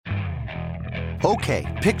Okay,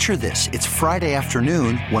 picture this. It's Friday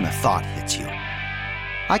afternoon when a thought hits you.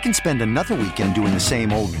 I can spend another weekend doing the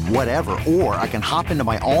same old whatever, or I can hop into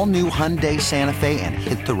my all-new Hyundai Santa Fe and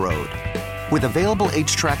hit the road. With available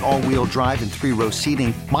H-Track all-wheel drive and 3-row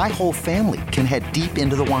seating, my whole family can head deep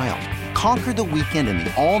into the wild. Conquer the weekend in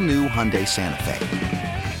the all-new Hyundai Santa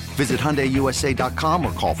Fe. Visit HyundaiUSA.com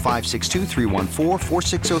or call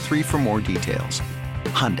 562-314-4603 for more details.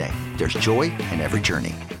 Hyundai, there's joy in every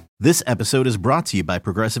journey. This episode is brought to you by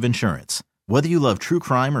Progressive Insurance. Whether you love true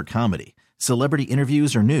crime or comedy, celebrity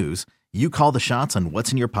interviews or news, you call the shots on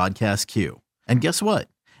what's in your podcast queue. And guess what?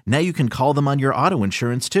 Now you can call them on your auto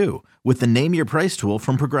insurance too with the Name Your Price tool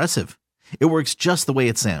from Progressive. It works just the way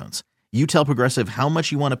it sounds. You tell Progressive how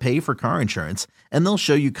much you want to pay for car insurance, and they'll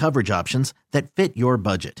show you coverage options that fit your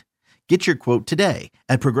budget. Get your quote today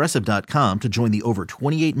at Progressive.com to join the over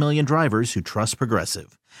 28 million drivers who trust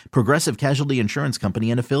Progressive. Progressive Casualty Insurance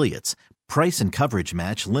Company and Affiliates. Price and coverage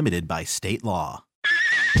match limited by state law.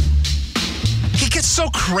 He gets so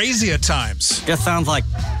crazy at times. Just sounds like...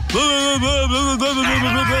 You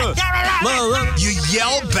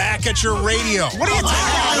yell back at your radio. What are you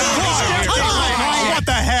talking about? What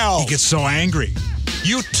the hell? He gets so angry.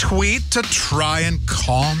 You tweet to try and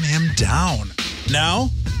calm him down. Now,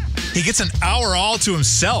 he gets an hour all to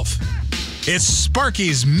himself. It's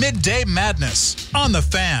Sparky's Midday Madness on The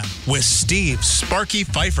Fan with Steve Sparky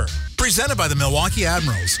Pfeiffer. Presented by the Milwaukee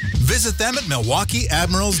Admirals. Visit them at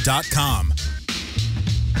MilwaukeeAdmirals.com.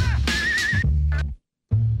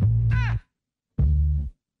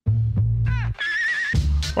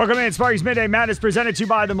 Welcome in. Sparky's Midday Madness presented to you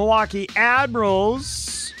by the Milwaukee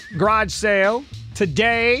Admirals. Garage sale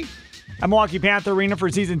today at Milwaukee Panther Arena for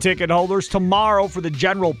season ticket holders. Tomorrow for the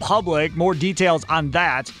general public. More details on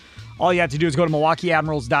that. All you have to do is go to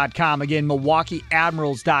MilwaukeeAdmirals.com. Again,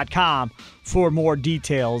 MilwaukeeAdmirals.com for more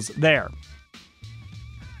details there.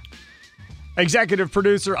 Executive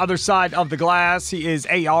producer, other side of the glass. He is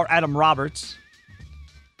A.R. Adam Roberts.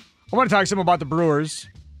 I want to talk to him about the Brewers.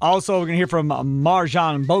 Also, we're going to hear from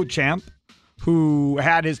Marjan Beauchamp, who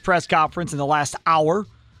had his press conference in the last hour.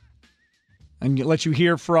 And let you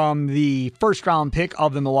hear from the first-round pick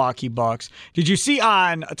of the Milwaukee Bucks. Did you see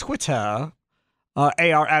on Twitter,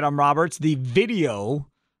 A.R. Adam Roberts, the video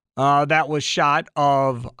that was shot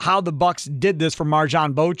of how the Bucks did this for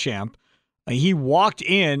Marjan Beauchamp? He walked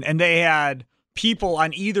in, and they had people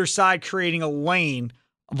on either side creating a lane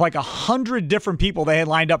of like 100 different people they had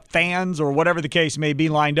lined up, fans or whatever the case may be,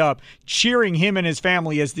 lined up, cheering him and his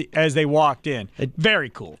family as they walked in. Very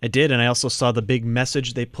cool. It did, and I also saw the big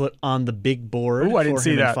message they put on the big board I didn't for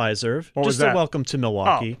see him that. and Pfizer. What was Just a that? welcome to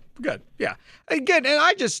Milwaukee. Oh, good. Yeah. Again, and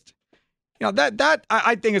I just, that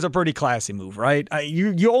I think is a pretty classy move, right?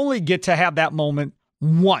 You only get to have that moment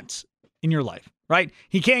once in your life, right?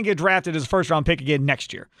 He can't get drafted as a first-round pick again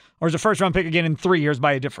next year, or as a first-round pick again in 3 years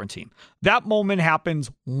by a different team. That moment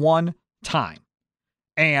happens one time,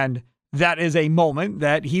 and that is a moment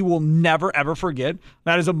that he will never, ever forget.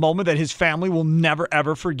 That is a moment that his family will never,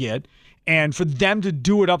 ever forget, and for them to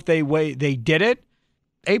do it up the way they did it,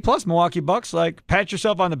 A-plus Milwaukee Bucks, like, pat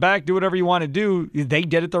yourself on the back, do whatever you want to do. They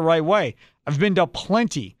did it the right way. I've been to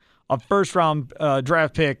plenty of first-round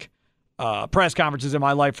draft pick press conferences in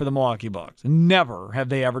my life for the Milwaukee Bucks. Never have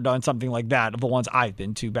they ever done something like that of the ones I've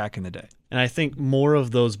been to back in the day. And I think more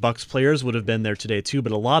of those Bucks players would have been there today too,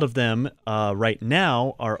 but a lot of them right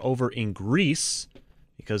now are over in Greece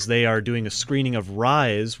because they are doing a screening of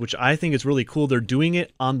Rise, which I think is really cool. They're doing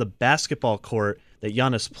it on the basketball court that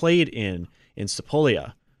Giannis played in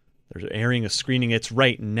Sapolia. They're airing a screening. It's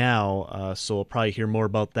right now, so we'll probably hear more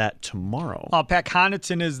about that tomorrow. Pat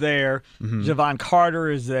Connaughton is there. Javon Carter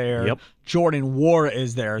is there. Yep. Jordan Nwora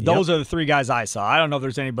is there. Those are the three guys I saw. I don't know if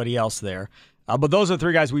there's anybody else there. But those are the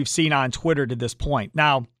three guys we've seen on Twitter to this point.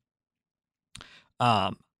 Now,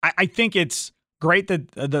 I think it's great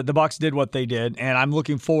that the Bucks did what they did, and I'm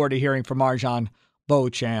looking forward to hearing from Marjan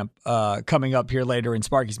Beauchamp coming up here later in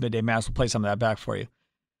Sparky's Midday Mass. We'll play some of that back for you.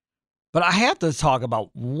 But I have to talk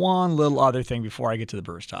about one little other thing before I get to the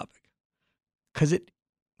Brewers topic, because it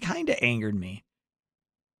kind of angered me.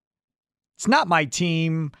 It's not my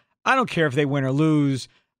team. I don't care if they win or lose.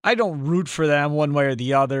 I don't root for them one way or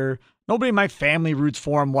the other. Nobody in my family roots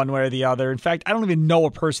for them one way or the other. In fact, I don't even know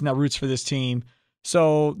a person that roots for this team.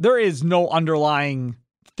 So there is no underlying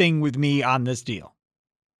thing with me on this deal.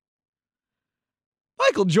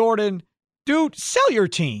 Michael Jordan, dude, sell your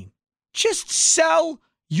team. Just sell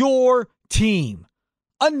your team.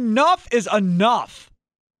 Enough is enough.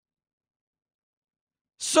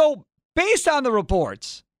 So, based on the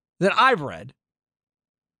reports that I've read,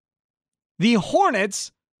 the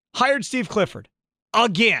Hornets hired Steve Clifford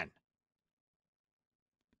again.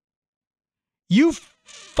 You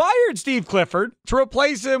fired Steve Clifford to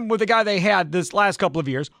replace him with the guy they had this last couple of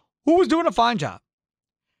years who was doing a fine job.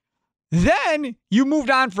 Then you moved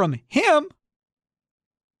on from him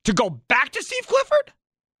to go back to Steve Clifford?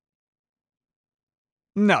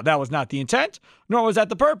 No, that was not the intent, nor was that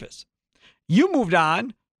the purpose. You moved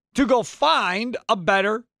on to go find a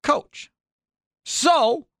better coach.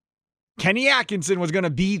 So, Kenny Atkinson was going to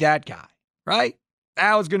be that guy, right?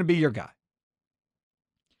 That was going to be your guy.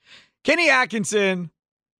 Kenny Atkinson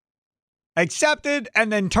accepted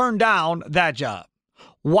and then turned down that job.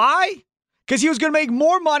 Why? Because he was going to make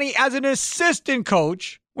more money as an assistant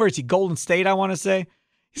coach. Where is he? Golden State, I want to say.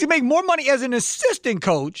 He's going to make more money as an assistant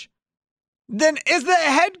coach than as the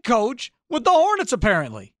head coach with the Hornets,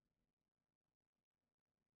 apparently.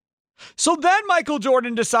 So then Michael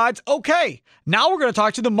Jordan decides, okay, now we're going to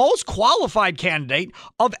talk to the most qualified candidate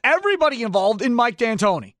of everybody involved in Mike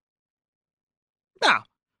D'Antoni. Now,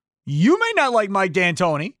 you may not like Mike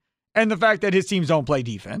D'Antoni and the fact that his teams don't play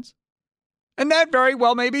defense. And that very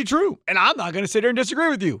well may be true. And I'm not going to sit here and disagree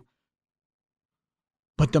with you.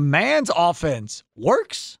 But the man's offense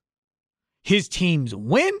works. His teams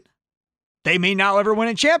win. They may not ever win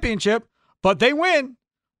a championship, but they win.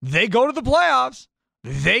 They go to the playoffs.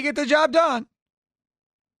 They get the job done.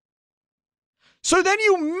 So then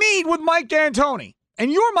you meet with Mike D'Antoni,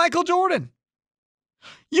 and you're Michael Jordan.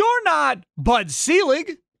 You're not Bud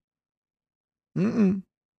Selig. You're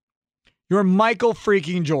Michael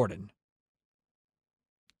freaking Jordan.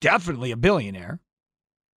 Definitely a billionaire.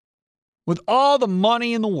 With all the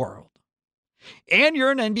money in the world. And you're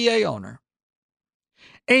an NBA owner.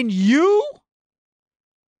 And you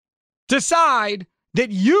decide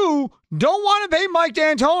that you don't want to pay Mike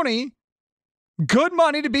D'Antoni good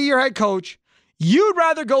money to be your head coach. You'd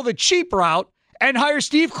rather go the cheap route and hire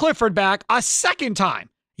Steve Clifford back a second time.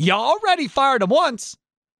 You already fired him once,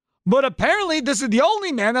 but apparently this is the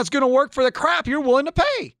only man that's going to work for the crap you're willing to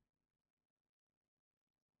pay.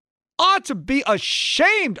 Ought to be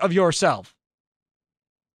ashamed of yourself.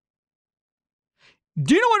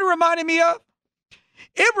 Do you know what it reminded me of?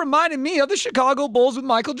 It reminded me of the Chicago Bulls with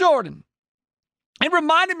Michael Jordan. It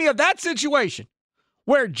reminded me of that situation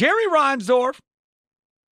where Jerry Reinsdorf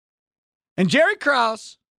and Jerry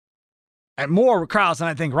Krause, and more Krause than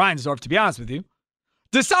I think Reinsdorf, to be honest with you,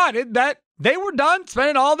 decided that they were done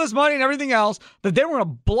spending all this money and everything else, that they were going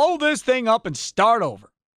to blow this thing up and start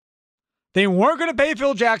over. They weren't going to pay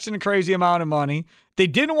Phil Jackson a crazy amount of money. They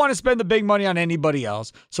didn't want to spend the big money on anybody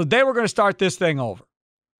else, so they were going to start this thing over.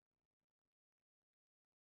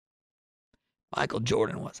 Michael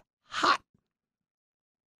Jordan was hot.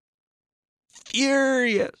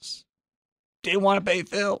 Furious. Didn't want to pay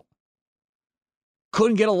Phil.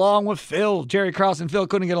 Couldn't get along with Phil. Jerry Krause and Phil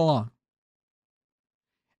couldn't get along.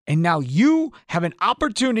 And now you have an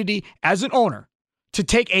opportunity as an owner to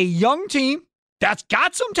take a young team that's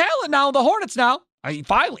got some talent now, the Hornets now.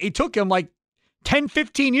 It took him like 10,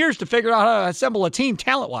 15 years to figure out how to assemble a team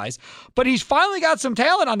talent-wise. But he's finally got some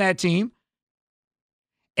talent on that team.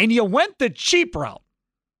 And you went the cheap route.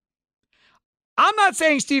 I'm not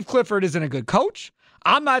saying Steve Clifford isn't a good coach.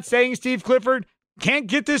 I'm not saying Steve Clifford can't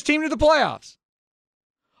get this team to the playoffs.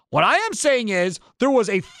 What I am saying is there was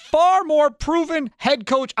a far more proven head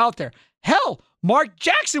coach out there. Hell, Mark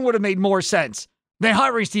Jackson would have made more sense than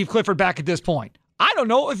hiring Steve Clifford back at this point. I don't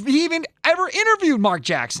know if he even ever interviewed Mark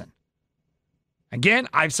Jackson. Again,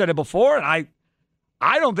 I've said it before, and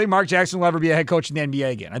I don't think Mark Jackson will ever be a head coach in the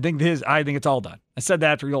NBA again. I think it's all done. I said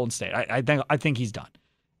that after Golden State. I think he's done.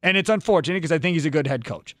 And it's unfortunate because I think he's a good head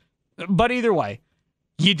coach. But either way,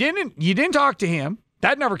 you didn't talk to him.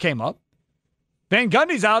 That never came up. Van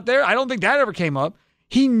Gundy's out there. I don't think that ever came up.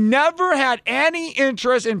 He never had any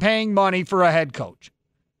interest in paying money for a head coach.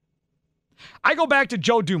 I go back to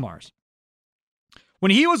Joe Dumars.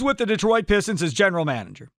 When he was with the Detroit Pistons as general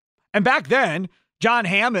manager. And back then, John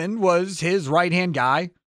Hammond was his right-hand guy,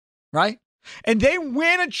 right? And they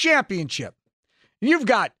win a championship. And you've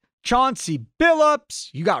got Chauncey Billups,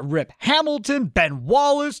 you got Rip Hamilton, Ben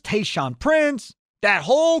Wallace, Tayshaun Prince, that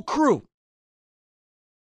whole crew.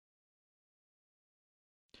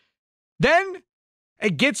 Then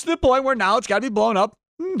it gets to the point where now it's got to be blown up.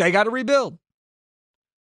 They got to rebuild.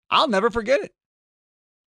 I'll never forget it.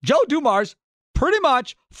 Joe Dumars pretty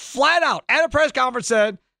much flat out at a press conference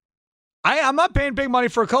said, I'm not paying big money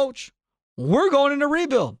for a coach. We're going into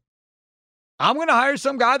rebuild. I'm going to hire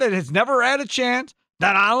some guy that has never had a chance,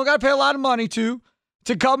 that I don't got to pay a lot of money to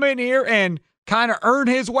come in here and kind of earn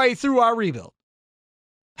his way through our rebuild.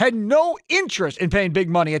 Had no interest in paying big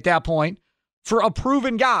money at that point for a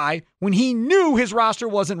proven guy when he knew his roster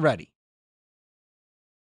wasn't ready.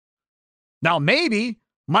 Now, maybe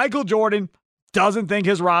Michael Jordan doesn't think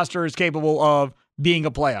his roster is capable of being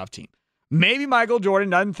a playoff team. Maybe Michael Jordan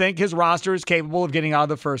doesn't think his roster is capable of getting out of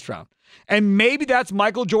the first round. And maybe that's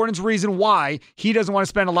Michael Jordan's reason why he doesn't want to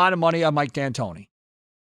spend a lot of money on Mike D'Antoni.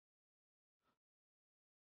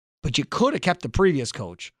 But you could have kept the previous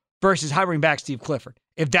coach versus hiring back Steve Clifford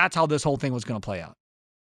if that's how this whole thing was going to play out.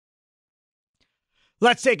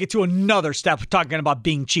 Let's take it to another step talking about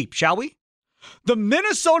being cheap, shall we? The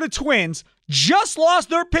Minnesota Twins just lost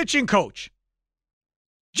their pitching coach.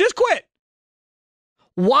 Just quit.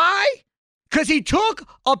 Why? Because he took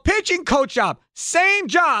a pitching coach job. Same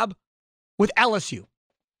job with LSU.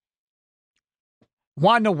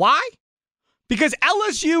 Want to know why? Because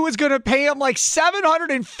LSU is going to pay him like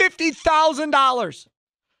 $750,000.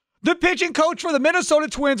 The pitching coach for the Minnesota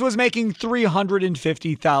Twins was making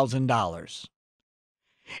 $350,000.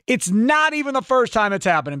 It's not even the first time it's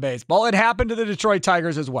happened in baseball. It happened to the Detroit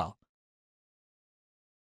Tigers as well.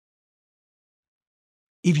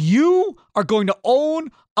 If you are going to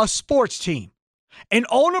own a sports team and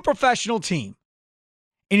own a professional team,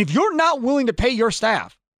 and if you're not willing to pay your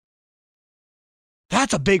staff,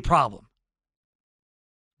 that's a big problem.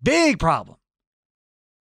 Big problem.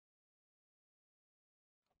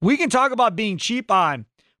 We can talk about being cheap on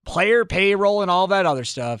player payroll and all that other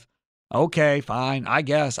stuff. Okay, fine. I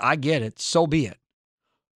guess. I get it. So be it.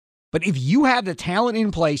 But if you have the talent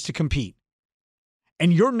in place to compete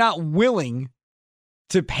and you're not willing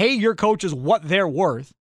to pay your coaches what they're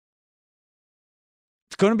worth,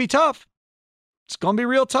 it's going to be tough. It's going to be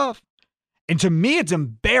real tough. And to me, it's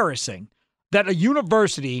embarrassing that a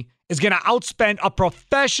university is going to outspend a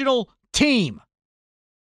professional team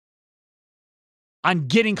on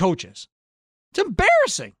getting coaches. It's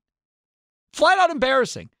embarrassing. Flat out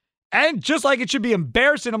embarrassing. And just like it should be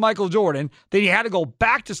embarrassing to Michael Jordan that he had to go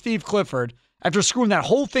back to Steve Clifford after screwing that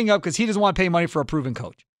whole thing up because he doesn't want to pay money for a proven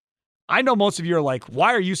coach. I know most of you are like,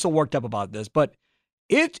 why are you so worked up about this? But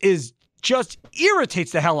it is just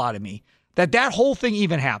irritates the hell out of me that whole thing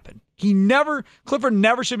even happened. Clifford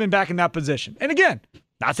never should have been back in that position. And again,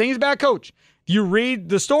 not saying he's a bad coach. You read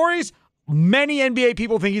the stories, many NBA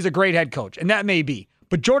people think he's a great head coach, and that may be.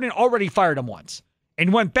 But Jordan already fired him once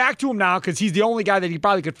and went back to him now because he's the only guy that he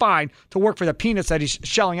probably could find to work for the peanuts that he's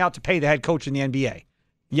shelling out to pay the head coach in the NBA.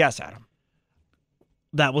 Yes, Adam.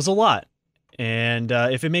 That was a lot. And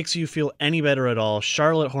if it makes you feel any better at all,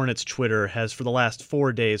 Charlotte Hornets Twitter has for the last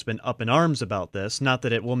 4 days been up in arms about this. Not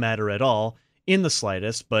that it will matter at all in the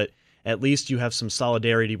slightest, but at least you have some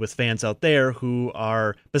solidarity with fans out there who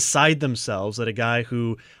are beside themselves at a guy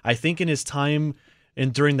who I think in his time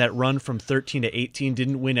and during that run from 13 to 18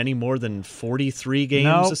 didn't win any more than 43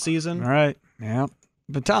 games a season. All right. Yeah.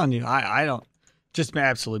 But telling you, I don't. Just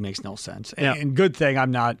absolutely makes no sense. Yeah. And good thing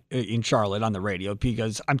I'm not in Charlotte on the radio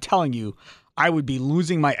because I'm telling you, I would be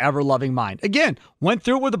losing my ever-loving mind. Again, went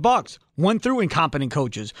through it with the Bucks, went through incompetent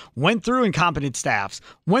coaches, went through incompetent staffs,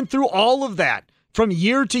 went through all of that from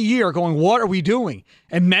year to year going, what are we doing?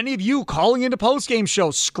 And many of you calling into post-game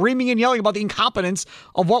shows, screaming and yelling about the incompetence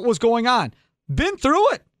of what was going on. Been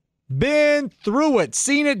through it.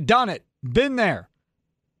 Seen it, done it. Been there.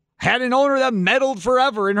 Had an owner that meddled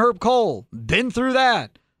forever in Herb Cole. Been through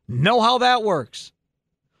that. Know how that works.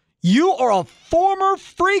 You are a former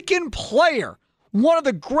freaking player, one of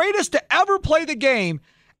the greatest to ever play the game,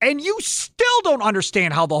 and you still don't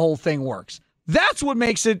understand how the whole thing works. That's what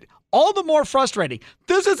makes it all the more frustrating.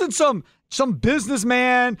 This isn't some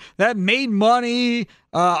businessman that made money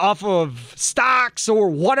off of stocks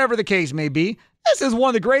or whatever the case may be. This is one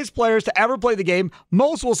of the greatest players to ever play the game.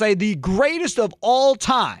 Most will say the greatest of all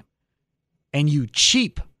time. And you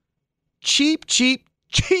cheap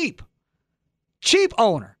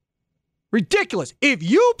owner. Ridiculous. If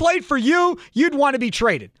you played for you, you'd want to be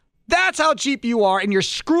traded. That's how cheap you are, and you're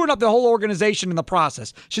screwing up the whole organization in the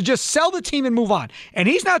process. Should just sell the team and move on. And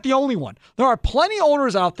he's not the only one. There are plenty of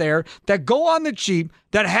owners out there that go on the cheap,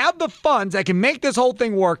 that have the funds, that can make this whole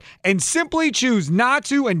thing work, and simply choose not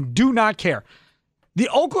to and do not care. The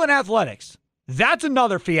Oakland Athletics, that's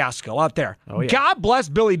another fiasco out there. Oh, yeah. God bless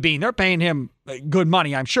Billy Beane. They're paying him good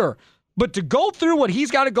money, I'm sure. But to go through what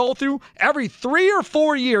he's got to go through every 3 or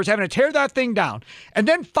 4 years, having to tear that thing down, and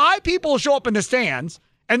then 5 people show up in the stands,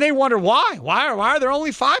 and they wonder why. Why are there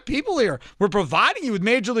only 5 people here? We're providing you with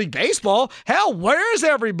Major League Baseball. Hell, where's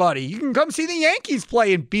everybody? You can come see the Yankees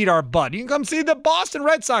play and beat our butt. You can come see the Boston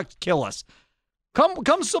Red Sox kill us.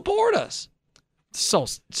 Come support us. So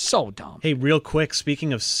dumb. Hey, real quick,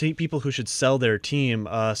 speaking of people who should sell their team,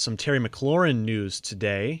 some Terry McLaurin news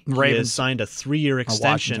today. Ravens. He has signed a 3-year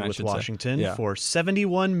extension with Washington for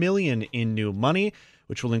 $71 million in new money,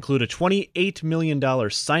 which will include a $28 million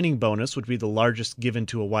signing bonus, which would be the largest given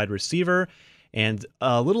to a wide receiver, And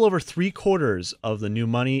a little over 3/4 of the new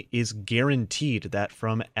money is guaranteed. That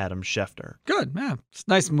from Adam Schefter. Good, man. It's a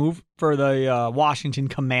nice move for the Washington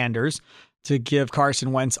Commanders to give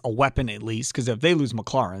Carson Wentz a weapon at least, because if they lose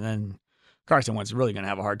McLaurin, then Carson Wentz is really going to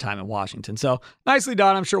have a hard time in Washington. So nicely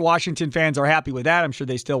done. I'm sure Washington fans are happy with that. I'm sure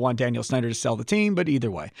they still want Daniel Snyder to sell the team, but either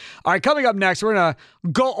way. All right, coming up next, we're going to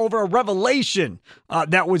go over a revelation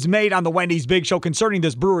that was made on the Wendy's Big Show concerning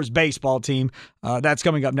this Brewers baseball team. That's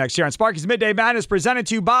coming up next here on Sparky's Midday Madness, presented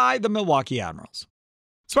to you by the Milwaukee Admirals.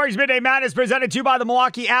 Sparky's Midday Madness presented to you by the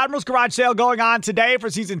Milwaukee Admirals. Garage sale going on today for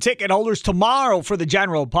season ticket holders, tomorrow for the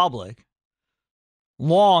general public.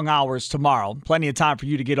 Long hours tomorrow. Plenty of time for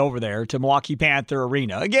you to get over there to Milwaukee Panther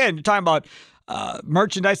Arena. Again, you're talking about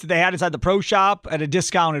merchandise that they had inside the pro shop at a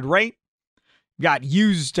discounted rate. Got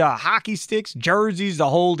used hockey sticks, jerseys, the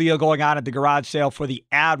whole deal going on at the garage sale for the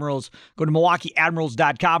Admirals. Go to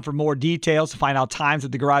MilwaukeeAdmirals.com for more details to find out times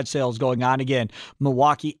that the garage sale is going on. Again,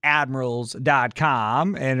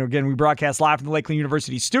 MilwaukeeAdmirals.com. And again, we broadcast live from the Lakeland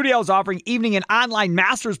University studios, offering evening and online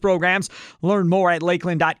master's programs. Learn more at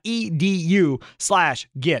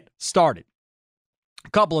lakeland.edu/get started. A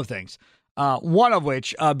couple of things. One of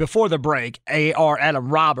which, before the break, A.R. Adam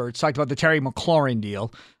Roberts talked about the Terry McLaurin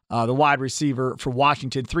deal. The wide receiver for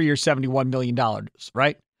Washington, 3 years, $71 million,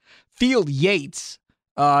 right? Field Yates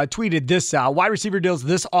tweeted this out. Wide receiver deals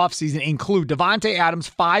this offseason include Devontae Adams,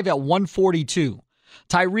 5 at 142.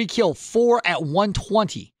 Tyreek Hill, 4 at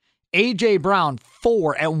 120. A.J. Brown,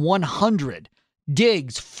 4 at 100.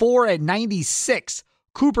 Diggs, 4 at 96.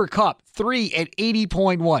 Cooper Kupp, 3 at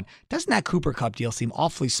 80.1. Doesn't that Cooper Kupp deal seem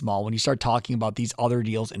awfully small when you start talking about these other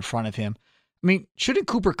deals in front of him? I mean, shouldn't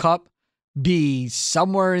Cooper Kupp be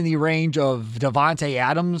somewhere in the range of Devontae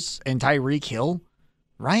Adams and Tyreek Hill,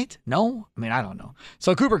 right? No? I mean, I don't know.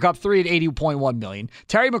 So Cooper Kupp, 3 at 80.1 million.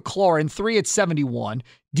 Terry McLaurin, 3 at 71.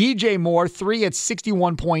 DJ Moore, 3 at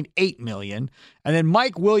 61.8 million. And then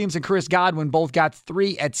Mike Williams and Chris Godwin both got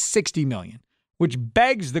 3 at 60 million, which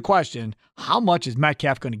begs the question, how much is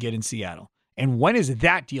Metcalf going to get in Seattle? And when is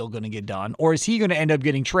that deal going to get done? Or is he going to end up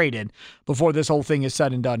getting traded before this whole thing is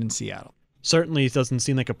said and done in Seattle? Certainly it doesn't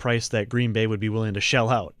seem like a price that Green Bay would be willing to shell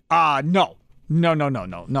out. No.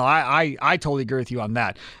 I totally agree with you on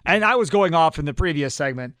that. And I was going off in the previous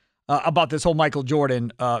segment about this whole Michael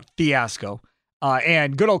Jordan fiasco.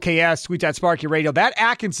 And good old KS tweets at Sparky Radio. That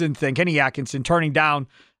Atkinson thing, Kenny Atkinson turning down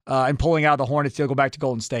and pulling out of the Hornets to go back to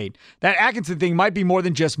Golden State. That Atkinson thing might be more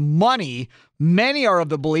than just money. Many are of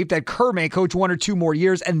the belief that Kerr may coach 1 or 2 more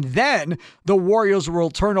years, and then the Warriors will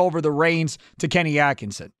turn over the reins to Kenny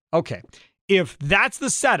Atkinson. Okay. If that's the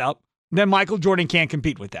setup, then Michael Jordan can't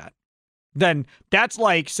compete with that. Then that's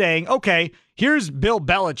like saying, okay, here's Bill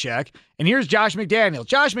Belichick and here's Josh McDaniels.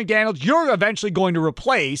 Josh McDaniels, you're eventually going to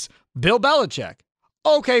replace Bill Belichick.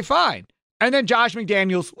 Okay, fine. And then Josh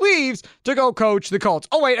McDaniels leaves to go coach the Colts.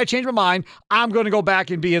 Oh, wait, I changed my mind. I'm going to go back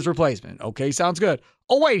and be his replacement. Okay, sounds good.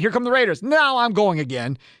 Oh, wait, here come the Raiders. Now I'm going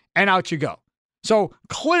again. And out you go. So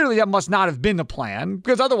clearly that must not have been the plan,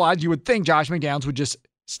 because otherwise you would think Josh McDaniels would just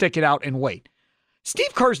stick it out and wait.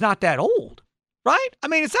 Steve Kerr's not that old, right? I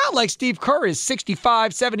mean, it's not like Steve Kerr is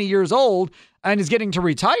 65, 70 years old and is getting to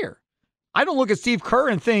retire. I don't look at Steve Kerr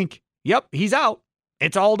and think, yep, he's out.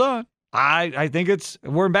 It's all done. I think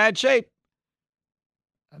we're in bad shape.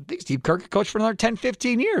 I think Steve Kerr could coach for another 10,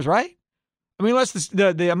 15 years, right? I mean, unless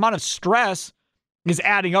the amount of stress is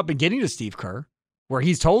adding up and getting to Steve Kerr, where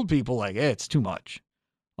he's told people, like, hey, it's too much.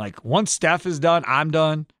 Like, once Steph is done, I'm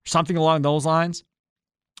done. Something along those lines.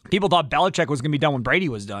 People thought Belichick was going to be done when Brady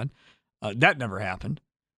was done. That never happened.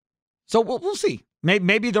 So we'll see.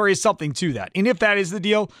 Maybe there is something to that. And if that is the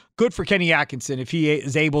deal, good for Kenny Atkinson if he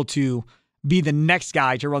is able to be the next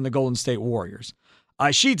guy to run the Golden State Warriors.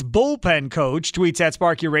 Sheets bullpen coach tweets at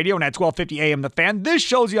Sparky Radio and at 12:50 a.m. The Fan. This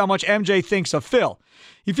shows you how much MJ thinks of Phil.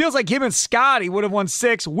 He feels like him and Scotty would have won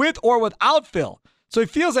 6 with or without Phil. So he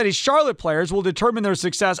feels that his Charlotte players will determine their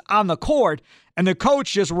success on the court, and the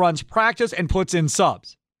coach just runs practice and puts in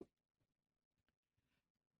subs.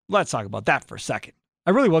 Let's talk about that for a second. I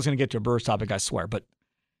really was going to get to a Brewers topic, I swear. But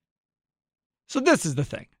so this is the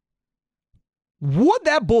thing. Would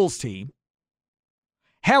that Bulls team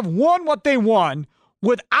have won what they won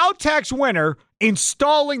without Tex Winter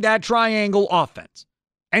installing that triangle offense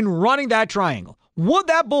and running that triangle? Would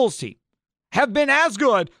that Bulls team have been as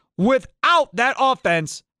good without that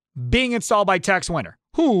offense being installed by Tex Winter,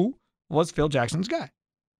 who was Phil Jackson's guy?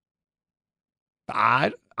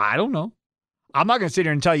 I don't know. I'm not going to sit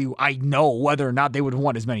here and tell you I know whether or not they would have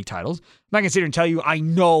won as many titles. I'm not going to sit here and tell you I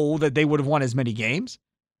know that they would have won as many games.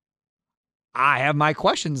 I have my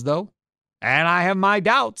questions, though, and I have my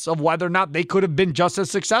doubts of whether or not they could have been just as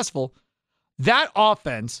successful. That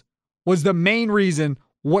offense was the main reason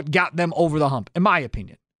what got them over the hump, in my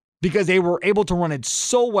opinion, because they were able to run it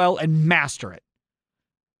so well and master it.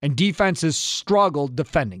 And defenses struggled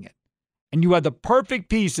defending it. And you had the perfect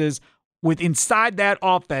pieces with inside that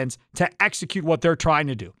offense to execute what they're trying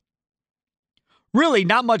to do. Really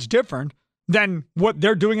not much different than what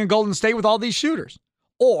they're doing in Golden State with all these shooters.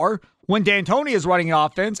 Or when D'Antoni is running an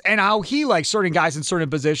offense and how he likes certain guys in certain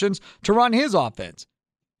positions to run his offense.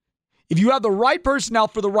 If you have the right personnel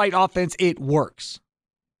for the right offense, it works.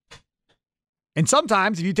 And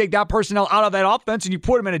sometimes if you take that personnel out of that offense and you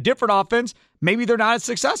put them in a different offense, maybe they're not as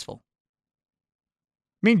successful.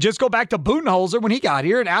 I mean, just go back to Budenholzer when he got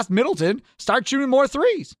here and asked Middleton, start shooting more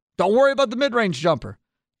threes. Don't worry about the mid-range jumper.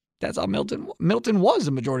 That's how Middleton was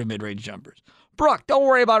the majority of mid-range jumpers. Brook, don't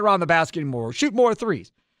worry about around the basket anymore. Shoot more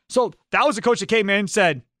threes. So that was the coach that came in and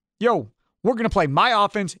said, yo, we're going to play my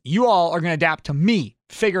offense. You all are going to adapt to me.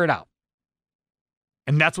 Figure it out.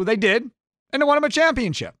 And that's what they did. And they won him a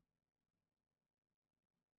championship.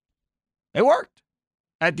 It worked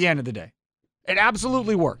at the end of the day. It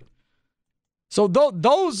absolutely worked. So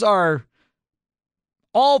those are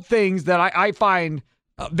all things that I find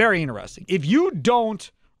very interesting. If you don't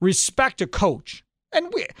respect a coach,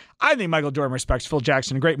 and I think Michael Jordan respects Phil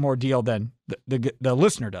Jackson a great more deal than the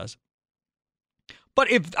listener does. But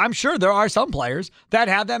I'm sure there are some players that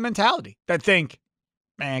have that mentality, that think,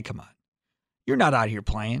 man, come on. You're not out here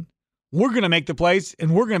playing. We're going to make the plays,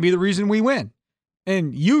 and we're going to be the reason we win.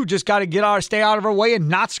 And you just got to stay out of our way and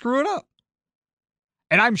not screw it up.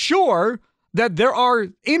 And I'm sure that there are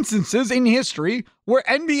instances in history where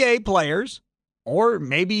NBA players, or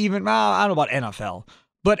maybe even, I don't know about NFL,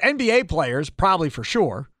 but NBA players, probably for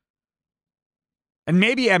sure, and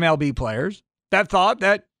maybe MLB players, that thought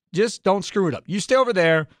that just don't screw it up. You stay over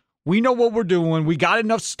there. We know what we're doing. We got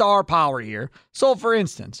enough star power here. So, for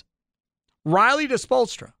instance, Riley to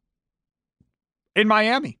Spoelstra in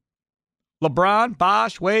Miami. LeBron,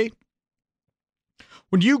 Bosh, Wade.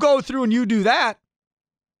 When you go through and you do that,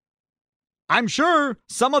 I'm sure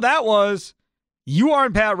some of that was, you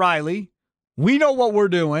aren't Pat Riley. We know what we're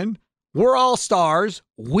doing. We're all stars.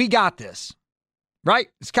 We got this. Right?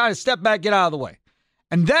 It's kind of step back, get out of the way.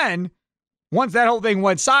 And then, once that whole thing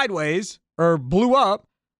went sideways or blew up,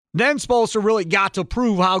 then Spoelstra really got to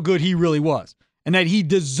prove how good he really was and that he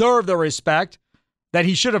deserved the respect that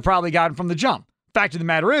he should have probably gotten from the jump. Fact of the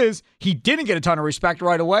matter is, he didn't get a ton of respect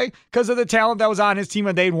right away because of the talent that was on his team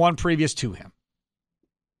and they'd won previous to him.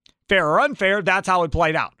 Fair or unfair, that's how it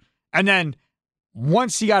played out. And then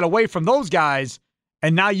once he got away from those guys,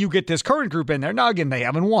 and now you get this current group in there. Now, again, they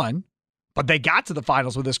haven't won, but they got to the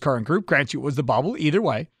finals with this current group. Grant you, it was the bubble. Either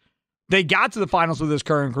way, they got to the finals with this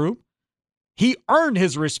current group. He earned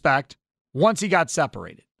his respect once he got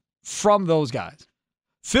separated from those guys.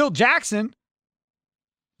 Phil Jackson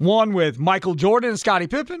won with Michael Jordan and Scottie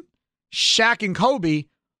Pippen, Shaq and Kobe,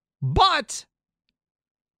 but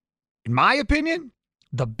in my opinion,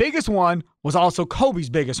 the biggest one was also Kobe's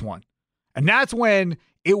biggest one. And that's when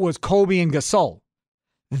it was Kobe and Gasol.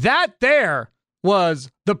 That there was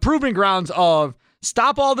the proving grounds of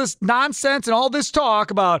stop all this nonsense and all this talk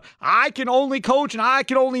about I can only coach and I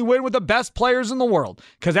can only win with the best players in the world.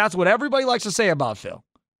 Because that's what everybody likes to say about Phil.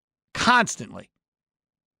 Constantly.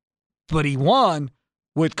 But he won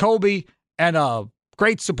with Kobe and a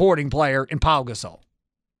great supporting player in Pau Gasol.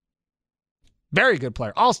 Very good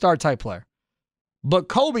player. All-star type player. But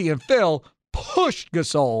Kobe and Phil pushed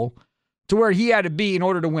Gasol to where he had to be in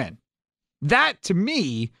order to win. That, to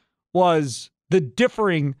me, was the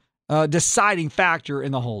differing, deciding factor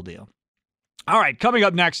in the whole deal. All right, coming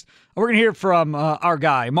up next, we're going to hear from our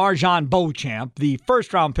guy, MarJon Beauchamp, the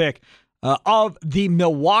first-round pick of the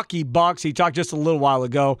Milwaukee Bucks. He talked just a little while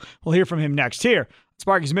ago. We'll hear from him next here.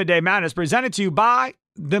 Sparky's Midday Madness, presented to you by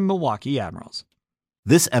the Milwaukee Admirals.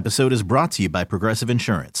 This episode is brought to you by Progressive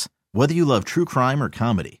Insurance. Whether you love true crime or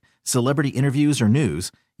comedy, celebrity interviews or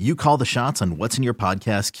news, you call the shots on what's in your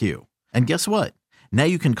podcast queue. And guess what? Now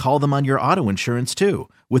you can call them on your auto insurance too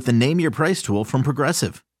with the Name Your Price tool from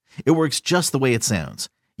Progressive. It works just the way it sounds.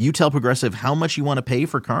 You tell Progressive how much you want to pay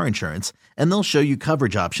for car insurance, and they'll show you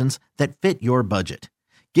coverage options that fit your budget.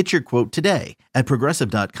 Get your quote today at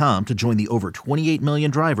Progressive.com to join the over 28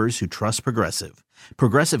 million drivers who trust Progressive.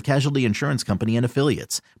 Progressive Casualty Insurance Company and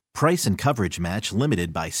Affiliates. Price and coverage match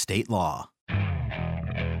limited by state law.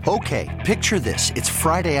 Okay, picture this. It's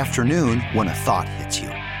Friday afternoon when a thought hits you.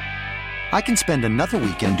 I can spend another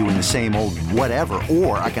weekend doing the same old whatever,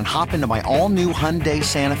 or I can hop into my all-new Hyundai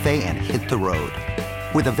Santa Fe and hit the road.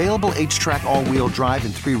 With available H-Track all-wheel drive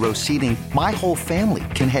and 3-row seating, my whole family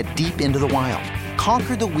can head deep into the wild.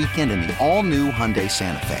 Conquer the weekend in the all-new Hyundai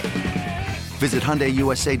Santa Fe. Visit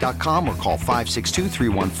HyundaiUSA.com or call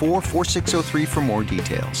 562-314-4603 for more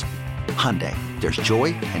details. Hyundai, there's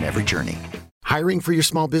joy in every journey. Hiring for your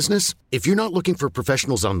small business? If you're not looking for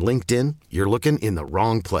professionals on LinkedIn, you're looking in the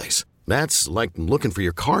wrong place. That's like looking for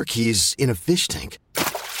your car keys in a fish tank.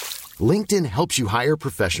 LinkedIn helps you hire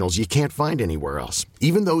professionals you can't find anywhere else,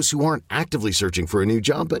 even those who aren't actively searching for a new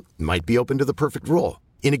job but might be open to the perfect role.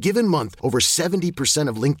 In a given month, over 70%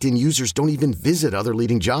 of LinkedIn users don't even visit other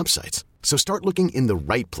leading job sites. So start looking in the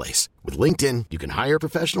right place. With LinkedIn, you can hire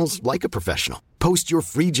professionals like a professional. Post your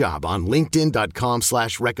free job on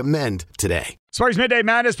linkedin.com/recommend today. Sparky's Midday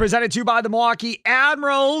Madness presented to you by the Milwaukee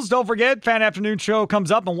Admirals. Don't forget, Fan Afternoon Show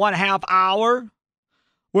comes up in 1/2 hour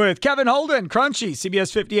with Kevin Holden, Crunchy,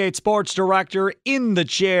 CBS 58 sports director, in the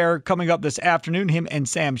chair. Coming up this afternoon, him and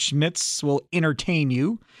Sam Schmitz will entertain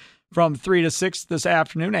you from 3 to 6 this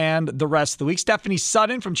afternoon and the rest of the week. Stephanie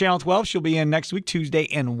Sutton from Channel 12, she'll be in next week, Tuesday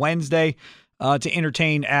and Wednesday, to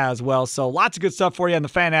entertain as well. So lots of good stuff for you on the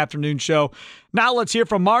Fan Afternoon Show. Now let's hear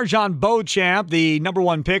from MarJon Beauchamp, the number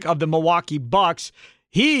 1 pick of the Milwaukee Bucks.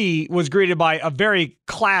 He was greeted by a very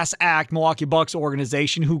class act Milwaukee Bucks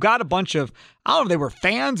organization who got a bunch of, I don't know if they were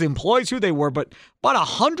fans, employees, who they were, but about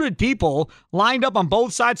 100 people lined up on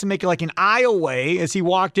both sides to make it like an aisleway as he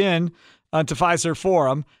walked in to Fiserv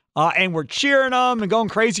Forum. And we're cheering him and going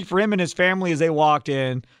crazy for him and his family as they walked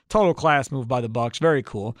in. Total class move by the Bucks. Very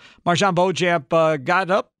cool. MarJon Beauchamp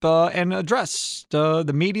got up and addressed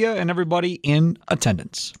the media and everybody in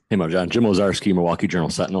attendance. Hey, MarJon. Jim Ozarski, Milwaukee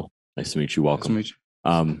Journal-Sentinel. Nice to meet you. Welcome. Nice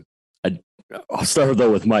to meet you. I'll start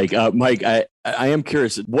though with Mike. Mike, I am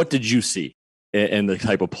curious. What did you see in the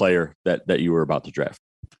type of player that you were about to draft?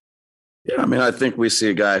 Yeah, I mean, I think we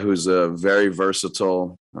see a guy who's very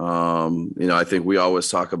versatile. I think we always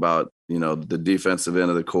talk about, the defensive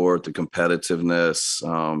end of the court, the competitiveness,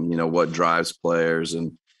 what drives players.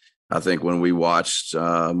 And I think when we watched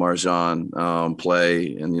MarJon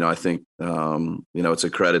play, and, I think, it's a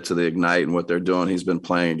credit to the Ignite and what they're doing. He's been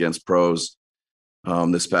playing against pros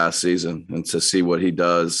this past season, and to see what he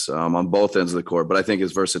does on both ends of the court. But I think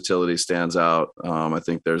his versatility stands out. I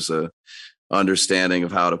think there's a understanding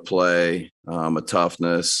of how to play, a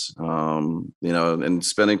toughness, and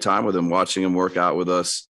spending time with him, watching him work out with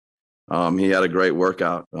us. He had a great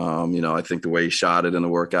workout. I think the way he shot it in the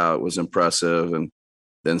workout was impressive. And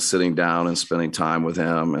then sitting down and spending time with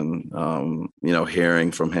him and,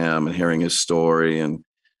 hearing from him and hearing his story and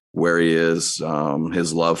where he is,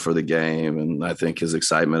 his love for the game. And I think his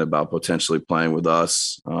excitement about potentially playing with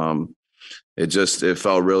us, it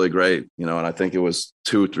felt really great, and I think it was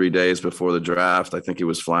 2-3 days before the draft. I think he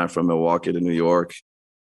was flying from Milwaukee to New York.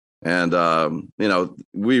 And,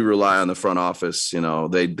 we rely on the front office.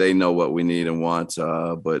 They know what we need and want,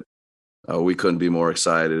 but we couldn't be more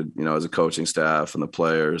excited, as a coaching staff and the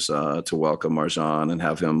players to welcome MarJon and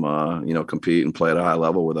have him, compete and play at a high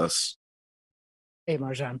level with us. Hey,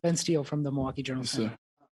 MarJon, Ben Steele from the Milwaukee Journal. Yes,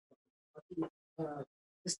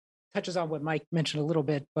 This touches on what Mike mentioned a little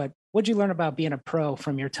bit, but what did you learn about being a pro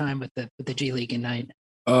from your time with the G League Ignite?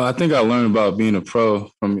 I think I learned about being a pro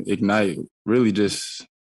from Ignite. Really, just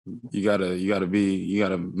you gotta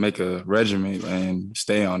make a regimen and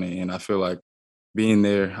stay on it. And I feel like being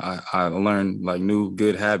there, I learned like new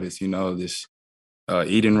good habits. This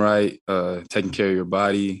eating right, taking care of your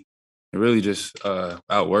body, and really just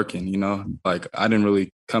outworking. Like I didn't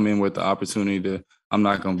really come in with the opportunity to. I'm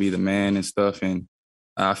not gonna be the man and stuff, and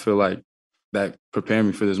I feel like that prepared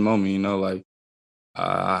me for this moment.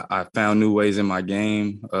 I found new ways in my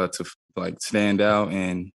game to like stand out,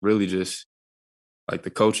 and really just like the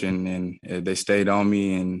coaching, and they stayed on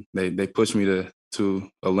me, and they pushed me to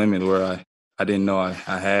a limit where I didn't know I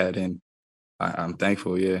had, and I'm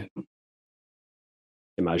thankful. Yeah.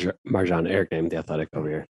 Hey, MarJon, Eric Name, The Athletic over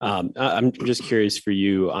here. I'm just curious for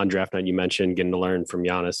you on draft night. You mentioned getting to learn from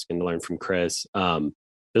Giannis, getting to learn from Chris.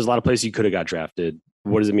 There's a lot of places you could have got drafted.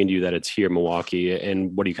 What does it mean to you that it's here in Milwaukee,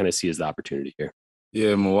 and what do you kind of see as the opportunity here?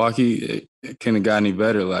 Yeah, Milwaukee, it couldn't have got any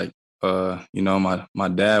better. Like, my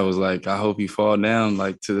dad was like, I hope you fall down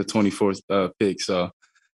like to the 24th pick. So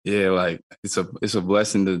yeah, like it's a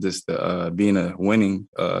blessing to just be in a winning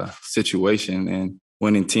situation and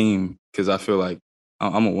winning team, because I feel like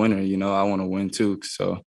I'm a winner. I want to win too.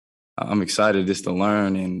 So I'm excited just to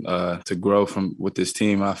learn and to grow with this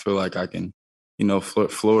team. I feel like I can,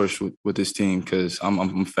 flourish with this team, because I'm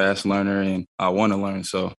a fast learner and I want to learn.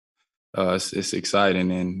 So it's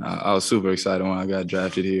exciting, and I was super excited when I got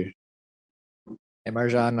drafted here. Hey,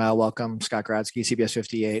 MarJon, welcome. Scott Gradsky, CBS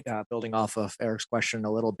 58. Building off of Eric's question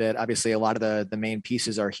a little bit, obviously a lot of the main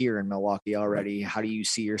pieces are here in Milwaukee already. How do you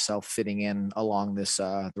see yourself fitting in along this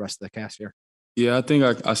the rest of the cast here? Yeah, I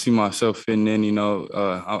think I see myself fitting in.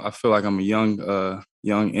 I feel like I'm a young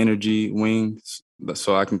energy wing,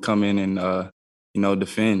 so I can come in and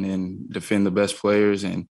defend the best players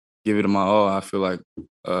and give it my all. I feel like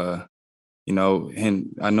and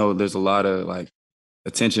I know there's a lot of like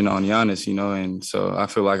attention on Giannis, and so I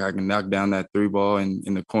feel like I can knock down that three ball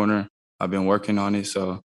in the corner. I've been working on it,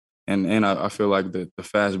 so I feel like the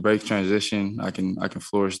fast break transition, I can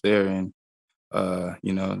flourish there, and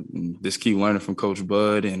just keep learning from Coach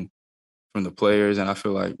Bud and from the players. And I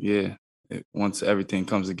feel like, once everything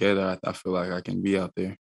comes together, I feel like I can be out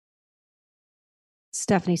there.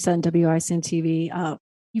 Stephanie Sutton, WISN TV.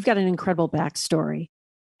 You've got an incredible backstory.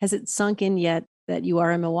 Has it sunk in yet that you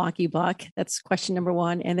are a Milwaukee Buck? That's question number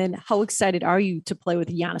one. And then how excited are you to play with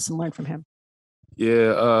Giannis and learn from him?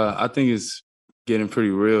 Yeah, I think it's getting pretty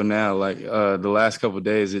real now. Like the last couple of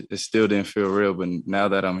days, it still didn't feel real. But now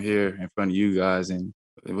that I'm here in front of you guys and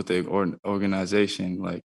with the organization,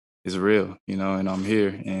 like it's real, and I'm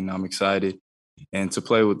here and I'm excited. And to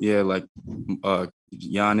play with, Giannis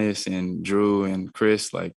and Drew and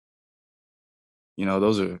Chris, like,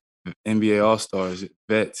 those are NBA All-Stars,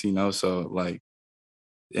 vets, so like,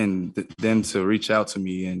 and them to reach out to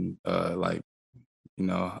me and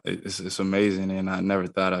it's amazing. And I never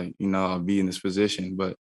thought I'd be in this position,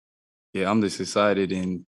 but yeah, I'm just excited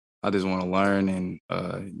and I just want to learn and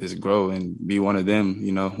just grow and be one of them,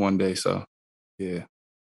 one day. So, yeah.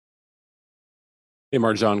 Hey,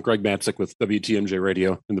 Marjan, Greg Matzik with WTMJ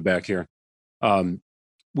Radio in the back here.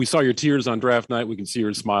 We saw your tears on draft night. We can see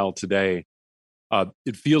your smile today.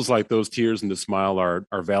 It feels like those tears and the smile are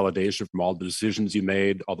validation from all the decisions you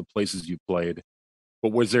made, all the places you played.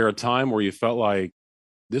 But was there a time where you felt like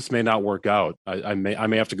this may not work out? I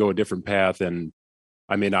may have to go a different path and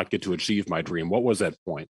I may not get to achieve my dream. What was that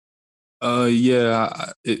point?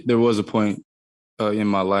 There was a point in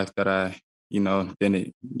my life that I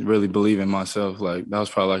didn't really believe in myself. Like that was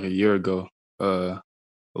probably like a year ago,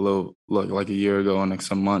 like a year ago and like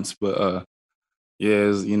some months. But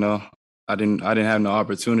I didn't have no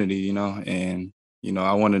opportunity, and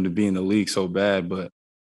I wanted to be in the league so bad, but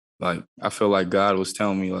like I feel like God was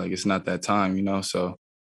telling me like it's not that time, so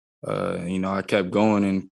I kept going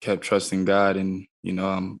and kept trusting God, and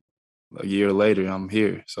I'm a year later I'm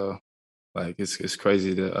here. So like it's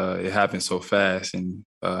crazy that it happened so fast, and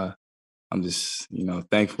I'm just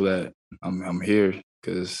thankful that I'm here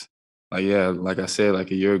because like I said,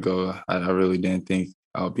 like a year ago I really didn't think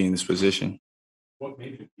I would be in this position. What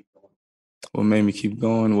made you keep going? What made me keep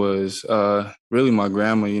going was really my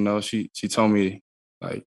grandma. She told me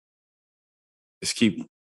like just keep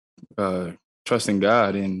trusting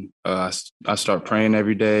God, and I start praying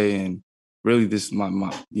every day, and really this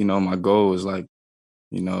my goal is like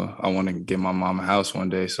I want to get my mom a house one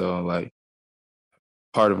day. So like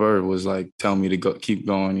part of her was like telling me to keep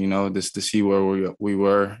going, just to see where we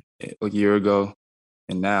were a year ago,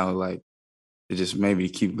 and now like it just made me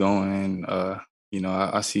keep going. And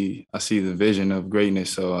I see the vision of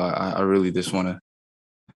greatness, so I really just want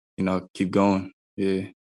to keep going. Yeah.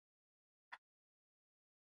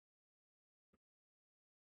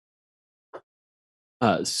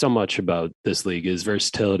 So much about this league is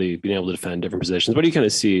versatility, being able to defend different positions. What do you kind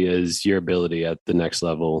of see as your ability at the next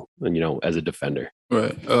level and, as a defender?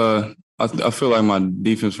 Right. I feel like my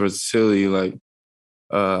defense versatility, like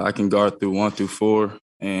I can guard through 1 through 4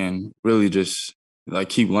 and really just like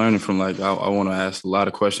keep learning from like I want to ask a lot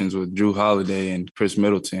of questions with Drew Holiday and Chris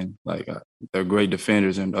Middleton. Like they're great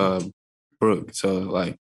defenders, and Brooke. So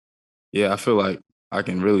like, yeah, I feel like I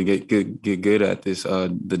can really get good at this,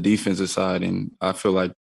 the defensive side, and I feel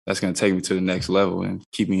like that's going to take me to the next level and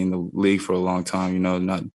keep me in the league for a long time.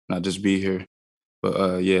 Not just be here,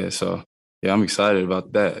 but So yeah, I'm excited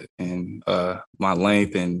about that, and my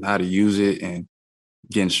length and how to use it and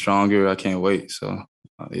getting stronger. I can't wait. So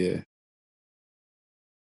yeah.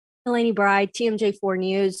 Delaney Bride, TMJ4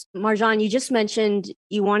 News. Marjan, you just mentioned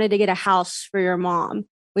you wanted to get a house for your mom.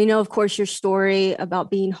 We know, of course, your story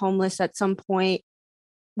about being homeless at some point.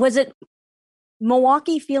 Was it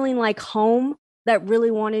Milwaukee feeling like home that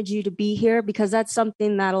really wanted you to be here? Because that's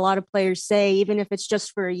something that a lot of players say, even if it's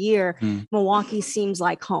just for a year, Milwaukee seems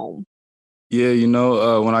like home. Yeah,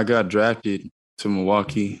 when I got drafted to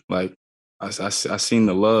Milwaukee, like I seen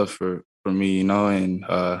the love for me, and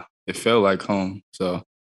it felt like home. So,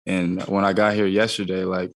 and when I got here yesterday,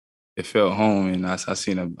 like it felt home, and I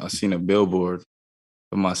seen a billboard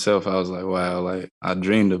for myself. I was like, wow, like I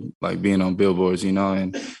dreamed of like being on billboards,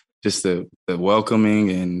 and just the welcoming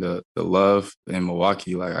and the love in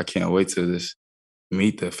Milwaukee. Like I can't wait to just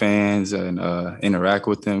meet the fans and interact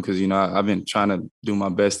with them, because I've been trying to do my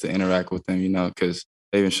best to interact with them, because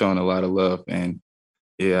they've been showing a lot of love, and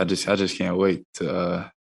yeah, I just can't wait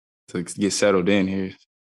to get settled in here.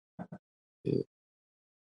 Yeah.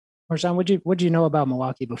 Marjan, what'd you know about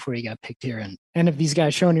Milwaukee before you got picked here, and have these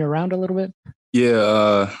guys shown you around a little bit?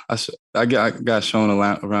 Yeah, I got shown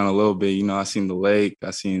around a little bit. You know, I seen the lake,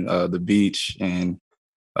 I seen the beach, and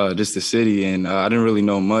just the city. And I didn't really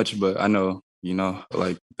know much, but I know, you know,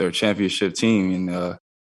 like their championship team, and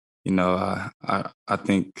you know, I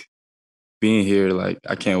think being here, like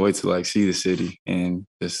I can't wait to like see the city and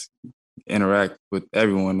just interact with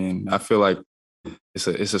everyone. And I feel like it's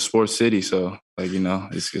a sports city, so like, you know,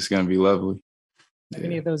 it's gonna be lovely. Have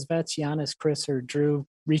any of those vets, Giannis, Chris, or Drew,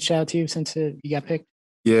 reached out to you since you got picked?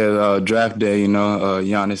 Yeah, draft day, you know,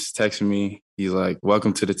 Giannis texted me. He's like,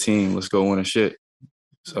 "Welcome to the team. Let's go win a shit."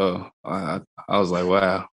 So I was like,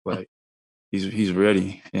 wow, like he's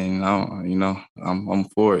ready, and I'm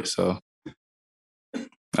for it. So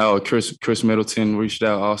Chris Middleton reached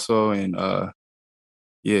out also, and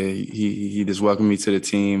yeah, he just welcomed me to the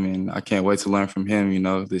team, and I can't wait to learn from him. You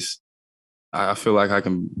know, I feel like I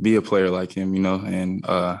can be a player like him, you know, and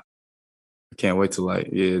I can't wait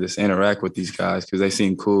to just interact with these guys because they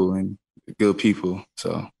seem cool and good people.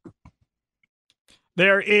 So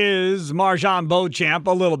there is Marjan Beauchamp,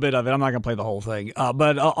 a little bit of it. I'm not going to play the whole thing,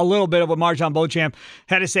 but a little bit of what Marjan Beauchamp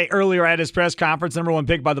had to say earlier at his press conference, number 1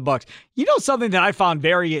 pick by the Bucks. You know something that I found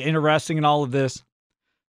very interesting in all of this?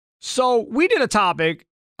 So we did a topic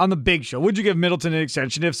on the Big Show. Would you give Middleton an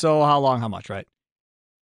extension? If so, how long, how much, right?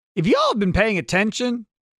 If y'all have been paying attention,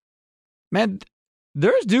 man,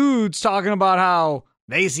 there's dudes talking about how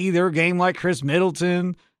they see their game like Chris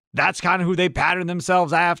Middleton. That's kind of who they pattern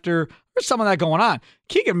themselves after. There's some of that going on.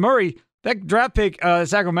 Keegan Murray, that draft pick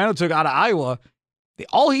Sacramento took out of Iowa,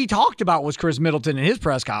 all he talked about was Chris Middleton in his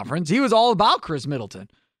press conference. He was all about Chris Middleton.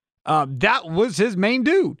 That was his main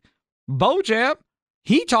dude. Beauchamp,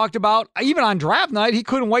 he talked about, even on draft night, he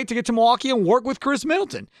couldn't wait to get to Milwaukee and work with Chris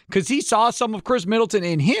Middleton because he saw some of Chris Middleton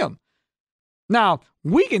in him. Now,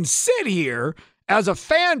 we can sit here as a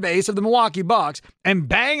fan base of the Milwaukee Bucks and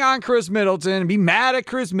bang on Chris Middleton and be mad at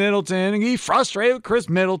Chris Middleton and be frustrated with Chris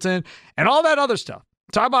Middleton and all that other stuff.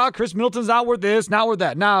 Talk about how Chris Middleton's not worth this, not worth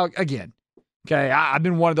that. Now, again, okay, I've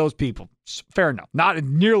been one of those people. Fair enough. Not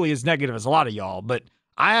nearly as negative as a lot of y'all, but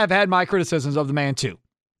I have had my criticisms of the man too.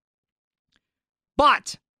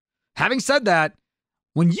 But having said that,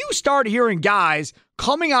 when you start hearing guys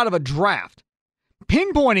coming out of a draft,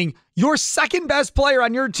 pinpointing your second best player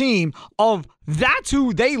on your team of that's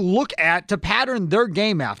who they look at to pattern their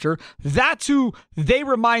game after, that's who they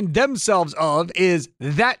remind themselves of is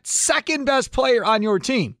that second best player on your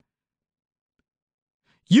team.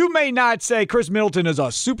 You may not say Chris Middleton is a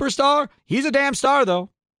superstar. He's a damn star,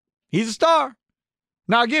 though. He's a star.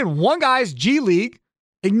 Now, again, one guy's G League,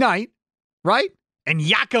 Ignite, right? And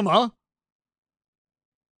Yakima,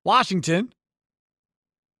 Washington.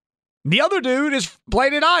 The other dude is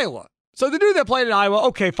played in Iowa. So the dude that played in Iowa,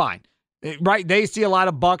 okay, fine. Right? They see a lot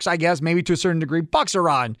of Bucks, I guess, maybe to a certain degree. Bucks are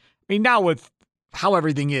on. I mean, now with how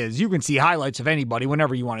everything is, you can see highlights of anybody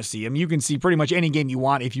whenever you want to see them. You can see pretty much any game you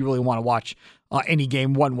want if you really want to watch any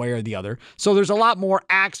game one way or the other. So there's a lot more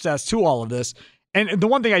access to all of this. And the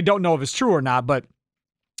one thing I don't know if it's true or not, but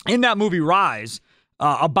in that movie Rise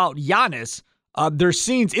about Giannis, there's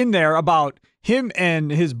scenes in there about him and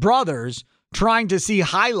his brothers trying to see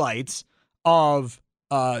highlights of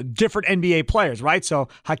different NBA players, right? So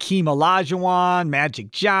Hakeem Olajuwon,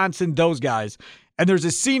 Magic Johnson, those guys. And there's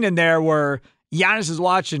a scene in there where Giannis is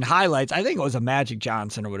watching highlights. I think it was a Magic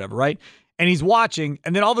Johnson or whatever, right? And he's watching,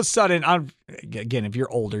 and then all of a sudden, again, if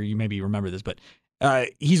you're older, you maybe remember this, but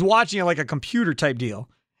he's watching it like a computer type deal.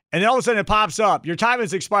 And then all of a sudden it pops up. Your time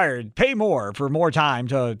has expired. Pay more for more time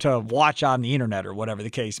to watch on the internet or whatever the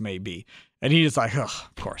case may be. And he's just like, oh,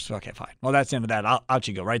 of course. Okay, fine. Well, that's the end of that. Out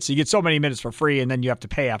you go, right? So you get so many minutes for free, and then you have to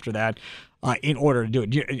pay after that in order to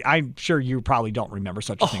do it. I'm sure you probably don't remember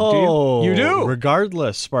such a thing, do you? You do?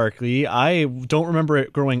 Regardless, Sparkly. I don't remember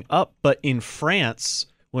it growing up, but in France,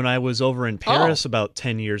 when I was over in Paris about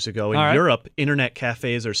 10 years ago, in Europe, internet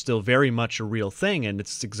cafes are still very much a real thing, and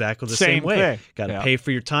it's exactly the same way. Got to pay for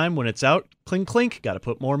your time when it's out. Clink, clink. Got to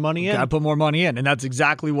put more money in. Got to put more money in, and that's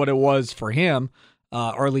exactly what it was for him.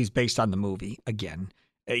 Or at least based on the movie. Again,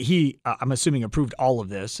 he, I'm assuming, approved all of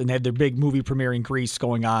this and had their big movie premiere in Greece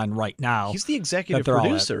going on right now. He's the executive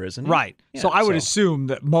producer, isn't he? Right. Yeah, so I would assume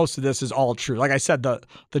that most of this is all true. Like I said, the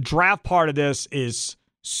draft part of this is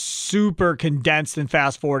super condensed and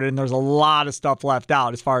fast forwarded, and there's a lot of stuff left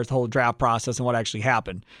out as far as the whole draft process and what actually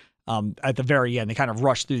happened. At the very end, they kind of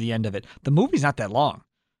rushed through the end of it. The movie's not that long.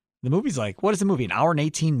 The movie's like, what is the movie? An hour and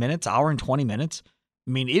 18 minutes, hour and 20 minutes?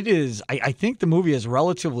 I mean, it is. I think the movie is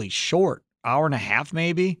relatively short, hour and a half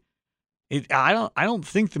maybe. I don't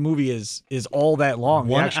think the movie is all that long.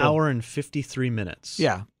 1 hour and 53 minutes.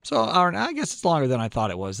 Yeah. So I guess it's longer than I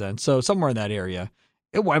thought it was then. So somewhere in that area.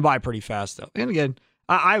 It went by pretty fast though. And again,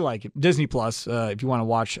 I like it. Disney Plus, if you want to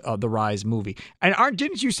watch the Rise movie. And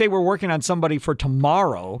didn't you say we're working on somebody for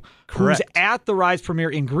tomorrow? Correct. Who's at the Rise premiere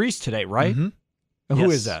in Greece today, right? Mm-hmm.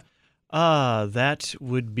 Who is that? That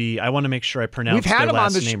would be. I want to make sure I pronounce their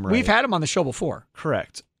last name right. We've had him on the show before.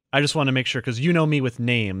 Correct. I just want to make sure, because you know me with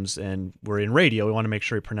names, and we're in radio. We want to make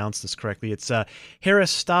sure we pronounce this correctly. It's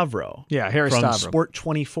Harris Stavro. Yeah, Harris from Stavro. Sport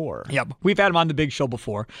 24. Yep, we've had him on the big show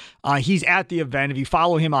before. He's at the event. If you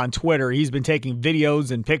follow him on Twitter, he's been taking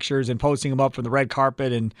videos and pictures and posting them up for the red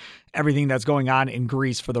carpet and everything that's going on in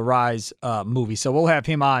Greece for the Rise movie. So we'll have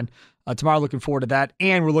him on tomorrow. Looking forward to that.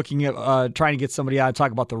 And we're looking at trying to get somebody on to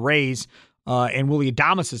talk about the Rays. And Willie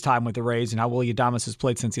Adames' time with the Rays and how Willie Adames has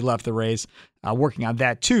played since he left the Rays. Working on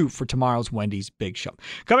that, too, for tomorrow's Wendy's Big Show.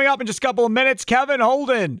 Coming up in just a couple of minutes, Kevin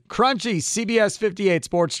Holden, Crunchy, CBS 58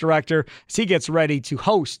 sports director, as he gets ready to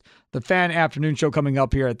host the Fan Afternoon Show coming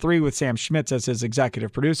up here at 3 with Sam Schmitz as his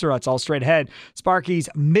executive producer. That's all straight ahead. Sparky's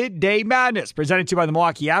Midday Madness, presented to you by the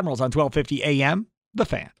Milwaukee Admirals on 1250 AM, The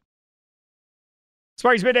Fan.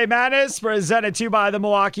 Sparky's Midday Madness, presented to you by the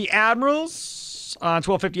Milwaukee Admirals. On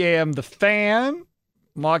 1250 AM, The Fan.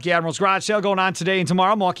 Milwaukee Admirals garage sale going on today and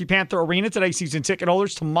tomorrow. Milwaukee Panther Arena today. Season ticket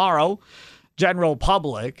holders tomorrow. General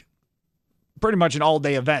public. Pretty much an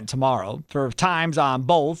all-day event tomorrow. For times on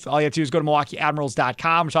both, all you have to do is go to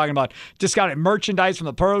MilwaukeeAdmirals.com. We're talking about discounted merchandise from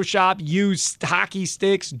the Pro Shop, used hockey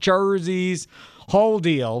sticks, jerseys, whole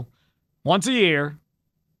deal. Once a year.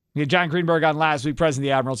 We had John Greenberg on last week, president of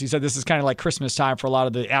the Admirals. He said this is kind of like Christmas time for a lot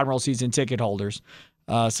of the Admiral season ticket holders.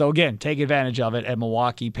 So, again, take advantage of it at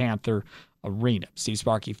Milwaukee Panther Arena. Steve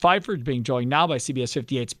Sparky Pfeiffer being joined now by CBS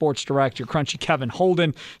 58 sports director, Crunchy Kevin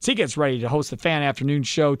Holden. So he gets ready to host the Fan Afternoon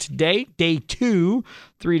Show today, day 2,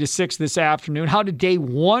 3 to 6 this afternoon. How did day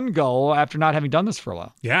 1 go after not having done this for a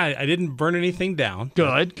while? Yeah, I didn't burn anything down.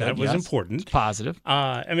 Good. That was important. It's positive.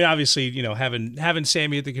 I mean, obviously, having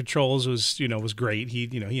Sammy at the controls was great.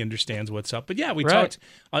 He understands what's up. But yeah, we talked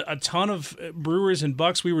a ton of Brewers and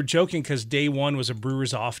Bucks. We were joking because day 1 was a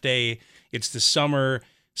Brewers off day. It's the summer.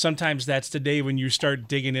 Sometimes that's the day when you start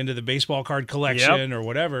digging into the baseball card collection or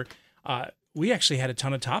whatever. We actually had a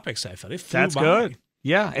ton of topics. I felt it flew That's by. good.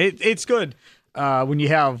 Yeah, it's good when you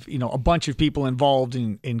have a bunch of people involved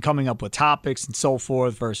in coming up with topics and so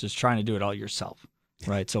forth versus trying to do it all yourself.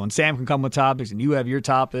 Right. So when Sam can come with topics and you have your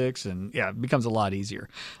topics, and it becomes a lot easier.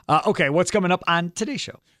 Okay, what's coming up on today's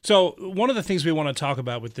show? So one of the things we want to talk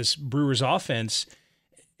about with this Brewers offense,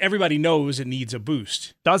 everybody knows it needs a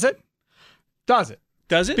boost. Does it? Does it?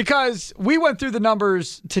 Does it? Because we went through the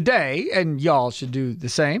numbers today, and y'all should do the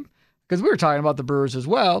same, because we were talking about the Brewers as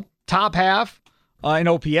well. Top half in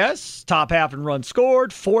OPS, top half in runs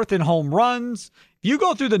scored, 4th in home runs. If you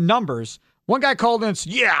go through the numbers, one guy called in and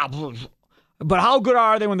said, but how good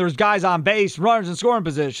are they when there's guys on base, runners in scoring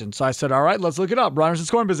position? So I said, all right, let's look it up. Runners in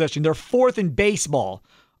scoring position. They're 4th in baseball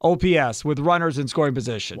OPS with runners in scoring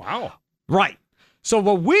position. Wow. Right. So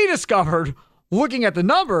what we discovered looking at the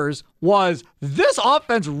numbers was this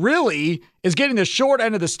offense really is getting the short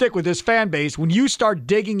end of the stick with this fan base when you start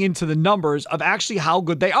digging into the numbers of actually how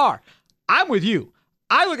good they are. I'm with you.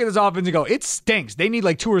 I look at this offense and go, it stinks. They need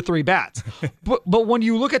like 2 or 3 bats. but when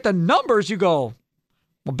you look at the numbers, you go,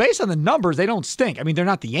 well, based on the numbers, they don't stink. I mean, they're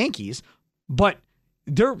not the Yankees, but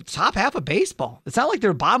they're top half of baseball. It's not like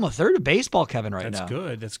they're bottom of third of baseball, Kevin, now. That's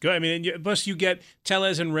good. That's good. I mean, plus you get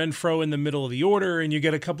Tellez and Renfroe in the middle of the order, and you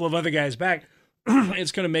get a couple of other guys back.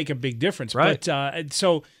 It's going to make a big difference. Right. But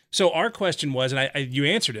so our question was, and you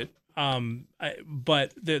answered it.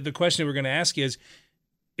 But the question we're going to ask is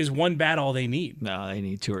one bat all they need? No, they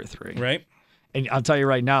need 2 or 3. Right. And I'll tell you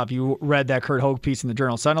right now, if you read that Kurt Hogue piece in the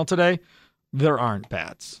Journal-Sentinel today, there aren't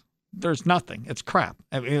bats. There's nothing. It's crap.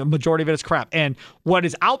 I mean, a majority of it is crap. And what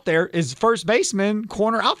is out there is first baseman,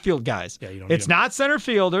 corner, outfield guys. Yeah, it's not center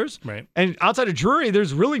fielders. Right. And outside of Drury,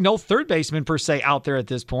 there's really no third baseman per se out there at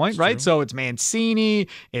this point, right? True. So it's Mancini,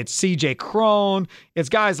 it's C.J. Cron, it's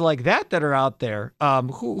guys like that are out there.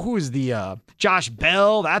 Who is the Josh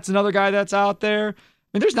Bell? That's another guy that's out there.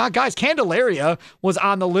 I mean, there's not guys. Candelaria was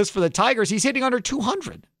on the list for the Tigers. He's hitting under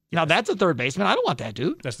 200. Now, that's a third baseman. I don't want that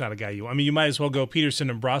dude. That's not a guy you might as well go Peterson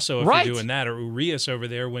and Brasso if you're doing that, or Urias over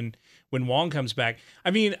there when Wong comes back.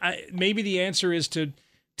 I mean, maybe the answer is to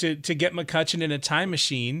to get McCutchen in a time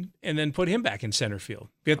machine and then put him back in center field.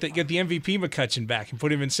 Get the MVP McCutchen back and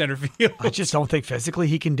put him in center field. I just don't think physically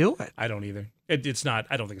he can do it. I don't either. It's not.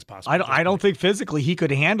 I don't think it's possible. I don't think physically he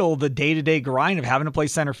could handle the day-to-day grind of having to play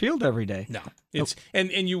center field every day. No, it's and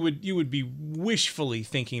you would be wishfully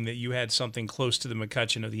thinking that you had something close to the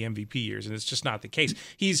McCutchen of the MVP years, and it's just not the case.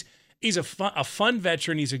 He's a fun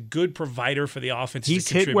veteran. He's a good provider for the offense. He's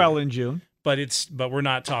hit well in June. But we're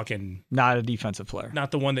not talking. Not a defensive player. Not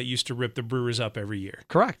the one that used to rip the Brewers up every year.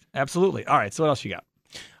 Correct. Absolutely. All right. So what else you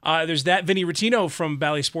got? There's that. Vinny Rottino from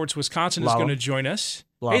Bally Sports Wisconsin is going to join us.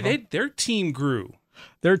 Their team grew.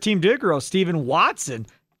 Their team did grow. Steven Watson.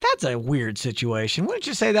 That's a weird situation. Wouldn't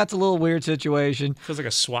you say that's a little weird situation? Feels like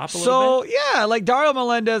a swap a little bit. So, yeah, like Dario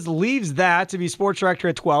Melendez leaves that to be sports director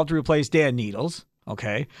at 12 to replace Dan Needles.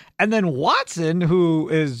 Okay. And then Watson, who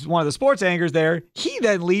is one of the sports anchors there, he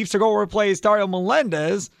then leaves to go replace Dario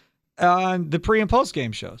Melendez on the pre and post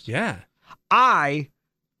game shows. Yeah.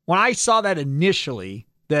 When I saw that initially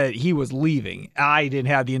that he was leaving, I didn't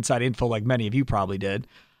have the inside info like many of you probably did.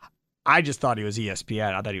 I just thought he was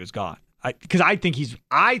ESPN. I thought he was gone. Because I think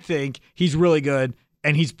he's really good,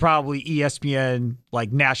 and he's probably ESPN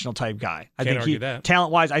like national type guy. Can't argue that.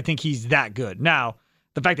 Talent wise, I think he's that good. Now,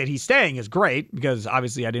 the fact that he's staying is great because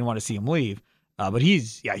obviously I didn't want to see him leave. But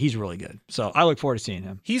he's really good. So I look forward to seeing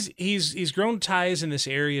him. He's grown ties in this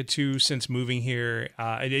area too since moving here.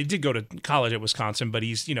 He did go to college at Wisconsin, but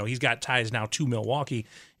he's got ties now to Milwaukee,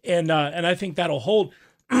 and I think that'll hold.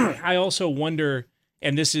 I also wonder,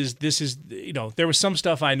 and this is there was some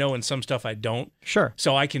stuff I know and some stuff I don't. Sure.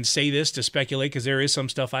 So I can say this to speculate because there is some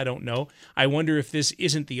stuff I don't know. I wonder if this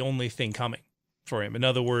isn't the only thing coming for him. In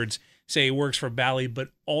other words, say he works for Bally, but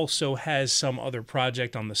also has some other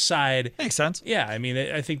project on the side. Makes sense. Yeah, I mean,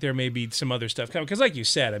 I think there may be some other stuff coming because, like you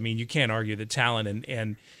said, I mean, you can't argue the talent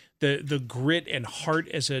and the grit and heart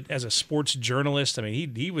as a sports journalist. I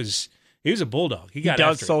mean, he was a bulldog. He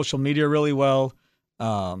does social media really well,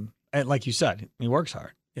 and like you said, he works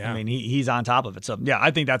hard. Yeah, I mean, he's on top of it. So yeah,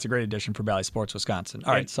 I think that's a great addition for Bally Sports Wisconsin.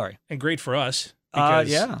 All right, sorry, and great for us. Because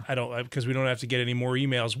yeah. Because we don't have to get any more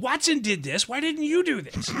emails. Watson did this. Why didn't you do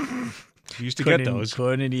this? We used to get those.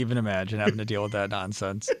 Couldn't even imagine having to deal with that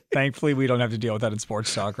nonsense. Thankfully, we don't have to deal with that in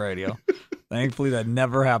sports talk radio. Thankfully, that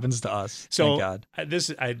never happens to us. So, thank God.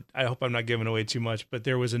 I hope I'm not giving away too much, but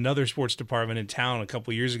there was another sports department in town a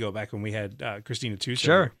couple of years ago, back when we had Christina Tusa.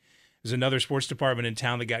 Sure. There's another sports department in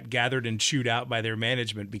town that got gathered and chewed out by their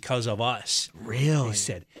management because of us. Really? They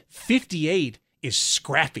said 58 is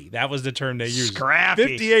scrappy. That was the term they used.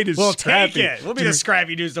 Scrappy. 58 is scrappy. Take it. We'll be the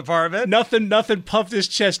scrappy news department. Nothing puffed his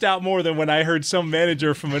chest out more than when I heard some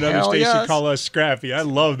manager from another station call us scrappy. I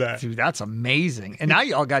love that. Dude, that's amazing. And now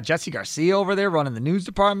y'all got Jesse Garcia over there running the news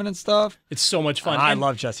department and stuff. It's so much fun. I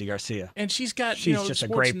love Jesse Garcia. And she's got just a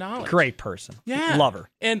great knowledge. Great person. Yeah. Love her.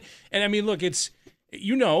 And I mean, look, it's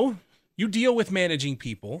you deal with managing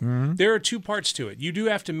people. Mm-hmm. There are two parts to it. You do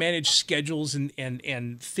have to manage schedules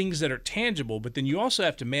and things that are tangible, but then you also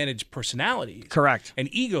have to manage personalities. Correct.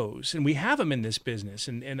 And egos, and we have them in this business.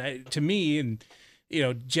 To me,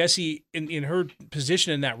 Jessie in her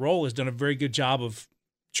position in that role has done a very good job of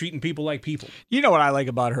treating people like people. You know what I like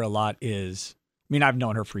about her a lot is, I mean, I've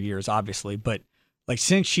known her for years, obviously, but like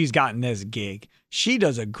since she's gotten this gig, she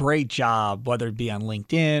does a great job, whether it be on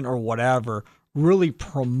LinkedIn or whatever, really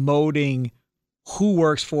promoting who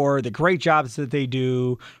works for her, the great jobs that they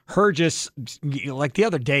do. Her just, like the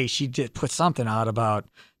other day, she just put something out about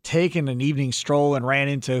taking an evening stroll and ran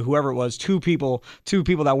into whoever it was, two people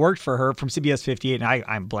that worked for her from CBS 58, and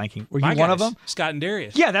I'm blanking. Were you one of them? Scott and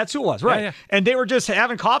Darius. Yeah, that's who it was, right. Yeah. And they were just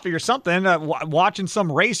having coffee or something, watching some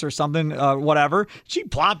race or something, whatever. She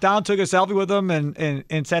plopped down, took a selfie with them,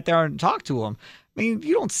 and sat there and talked to him. I mean,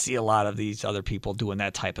 you don't see a lot of these other people doing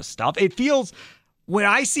that type of stuff. It feels, when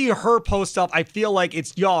I see her post stuff, I feel like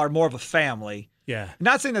y'all are more of a family. Yeah.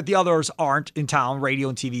 Not saying that the others aren't in town, radio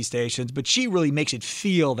and TV stations, but she really makes it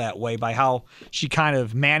feel that way by how she kind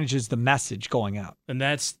of manages the message going out. And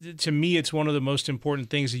that's, to me, it's one of the most important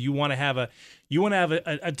things that you want to have a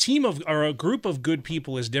team of, or a group of good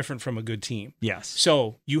people is different from a good team. Yes.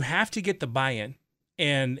 So you have to get the buy-in.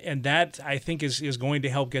 And that, I think, is going to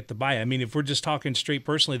help get the buy-in. I mean, if we're just talking straight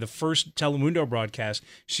personally, the first Telemundo broadcast,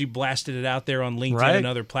 she blasted it out there on LinkedIn and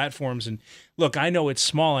other platforms. And look, I know it's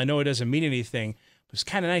small. I know it doesn't mean anything. But it's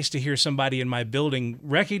kind of nice to hear somebody in my building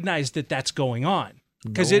recognize that that's going on.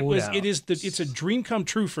 Because it's a dream come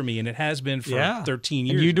true for me, and it has been for 13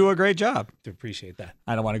 years. And you do a great job. I appreciate that.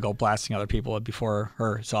 I don't want to go blasting other people before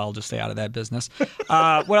her, so I'll just stay out of that business.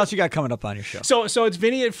 What else you got coming up on your show? So it's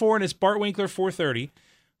Vinny at 4, and it's Bart Winkler 4:30.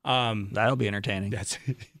 That'll be entertaining. That's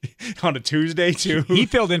on a Tuesday too. He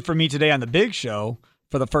filled in for me today on the big show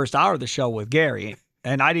for the first hour of the show with Gary,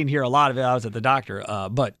 and I didn't hear a lot of it. I was at the doctor,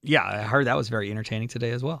 but yeah, I heard that was very entertaining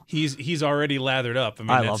today as well. He's already lathered up. I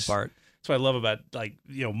mean, I love Bart. That's what I love about, like,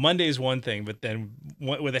 Monday's one thing, but then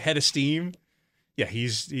with a head of steam, yeah,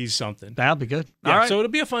 he's something. That'll be good. Yeah, all right, so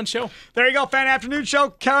it'll be a fun show. There you go, Fan Afternoon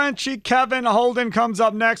Show. Kevin Holden comes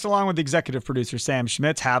up next, along with executive producer Sam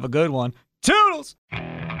Schmitz. Have a good one. Toodles.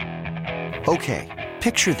 Okay,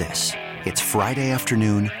 picture this. It's Friday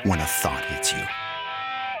afternoon when a thought hits you.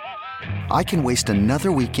 I can waste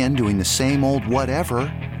another weekend doing the same old whatever,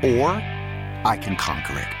 or I can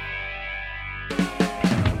conquer it.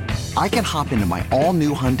 I can hop into my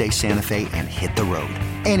all-new Hyundai Santa Fe and hit the road.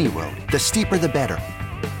 Any road. The steeper, the better.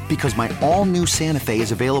 Because my all-new Santa Fe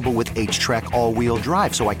is available with H-Track all-wheel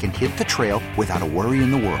drive, so I can hit the trail without a worry in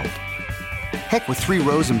the world. Heck, with 3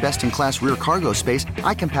 rows and best-in-class rear cargo space,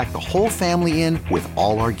 I can pack the whole family in with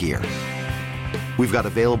all our gear. We've got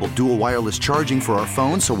available dual wireless charging for our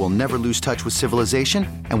phones, so we'll never lose touch with civilization,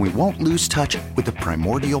 and we won't lose touch with the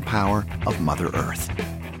primordial power of Mother Earth.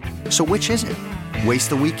 So which is it? Waste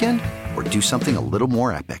the weekend or do something a little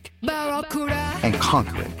more epic? And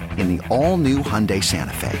conquer it in the all-new Hyundai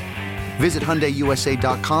Santa Fe. Visit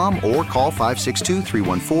HyundaiUSA.com or call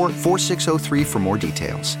 562-314-4603 for more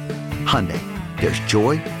details. Hyundai, there's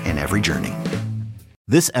joy in every journey.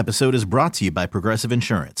 This episode is brought to you by Progressive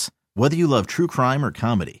Insurance. Whether you love true crime or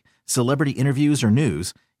comedy, celebrity interviews or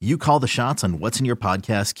news, you call the shots on what's in your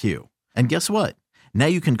podcast queue. And guess what? Now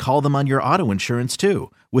you can call them on your auto insurance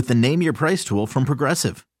too with the Name Your Price tool from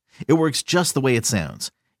Progressive. It works just the way it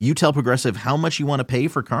sounds. You tell Progressive how much you want to pay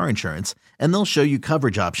for car insurance, and they'll show you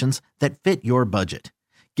coverage options that fit your budget.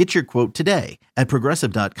 Get your quote today at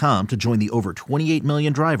Progressive.com to join the over 28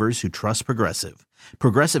 million drivers who trust Progressive.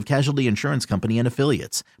 Progressive Casualty Insurance Company and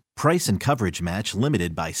Affiliates. Price and coverage match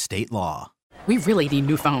limited by state law. We really need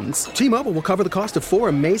new phones. T-Mobile will cover the cost of 4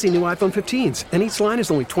 amazing new iPhone 15s, and each line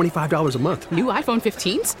is only $25 a month. New iPhone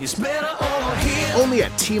 15s? It's better over here. Only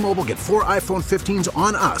at T-Mobile, get 4 iPhone 15s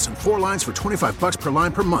on us and 4 lines for $25 per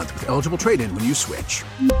line per month with eligible trade-in when you switch.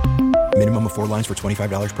 Minimum of 4 lines for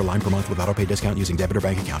 $25 per line per month with autopay discount using debit or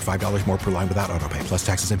bank account. $5 more per line without autopay, plus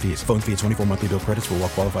taxes and fees. Phone fee at 24 monthly bill credits for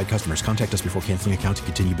well-qualified customers. Contact us before canceling account to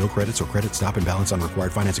continue bill credits or credit stop and balance on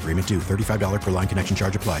required finance agreement due. $35 per line connection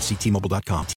charge applies. See T-Mobile.com.